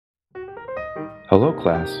Hello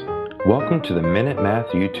class, welcome to the Minute Math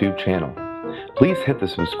YouTube channel. Please hit the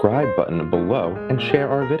subscribe button below and share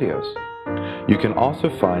our videos. You can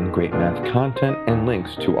also find great math content and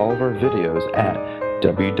links to all of our videos at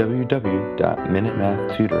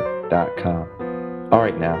www.minutemathtutor.com.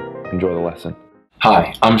 Alright now, enjoy the lesson.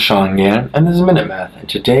 Hi, I'm Sean Gann, and this is Minute Math, and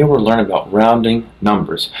today we're learning about rounding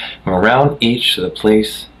numbers. And we'll round each to the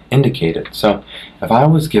place indicated. So, if I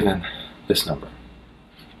was given this number,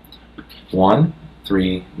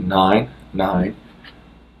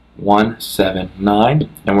 1399179,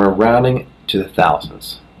 and we're rounding to the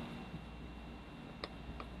thousands.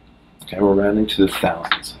 Okay, we're rounding to the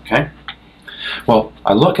thousands, okay? Well,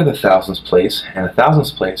 I look at the thousands place, and the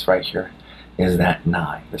thousands place right here is that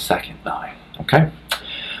 9, the second 9, okay?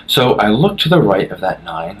 So I look to the right of that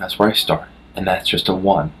 9, that's where I start, and that's just a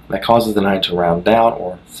 1. That causes the 9 to round down,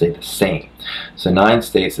 or say the same. So 9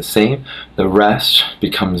 stays the same, the rest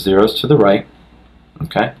becomes zeros to the right,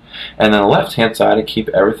 okay? And on the left-hand side, I keep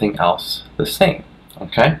everything else the same,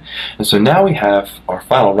 okay? And so now we have our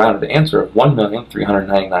final rounded answer of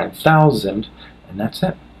 1,399,000, and that's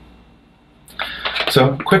it.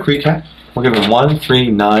 So, quick recap. We're given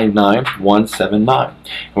 1399179, and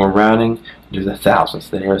we're rounding to the thousands,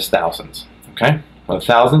 the nearest thousands, okay? Well, the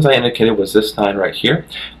thousands I indicated was this 9 right here.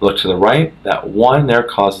 Look to the right, that 1 there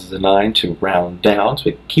causes the 9 to round down, so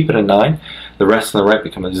we keep it a 9. The rest on the right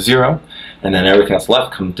become a 0, and then everything that's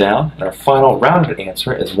left comes down, and our final rounded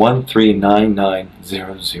answer is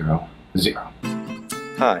 1399000.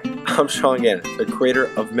 Hi, I'm Sean Gann, the creator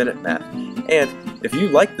of Minute Math, and if you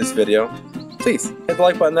like this video, please hit the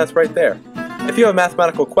like button that's right there. If you have a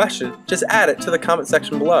mathematical question, just add it to the comment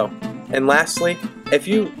section below. And lastly, if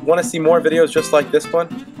you want to see more videos just like this one,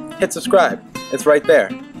 hit subscribe. It's right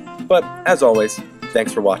there. But as always,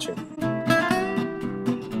 thanks for watching.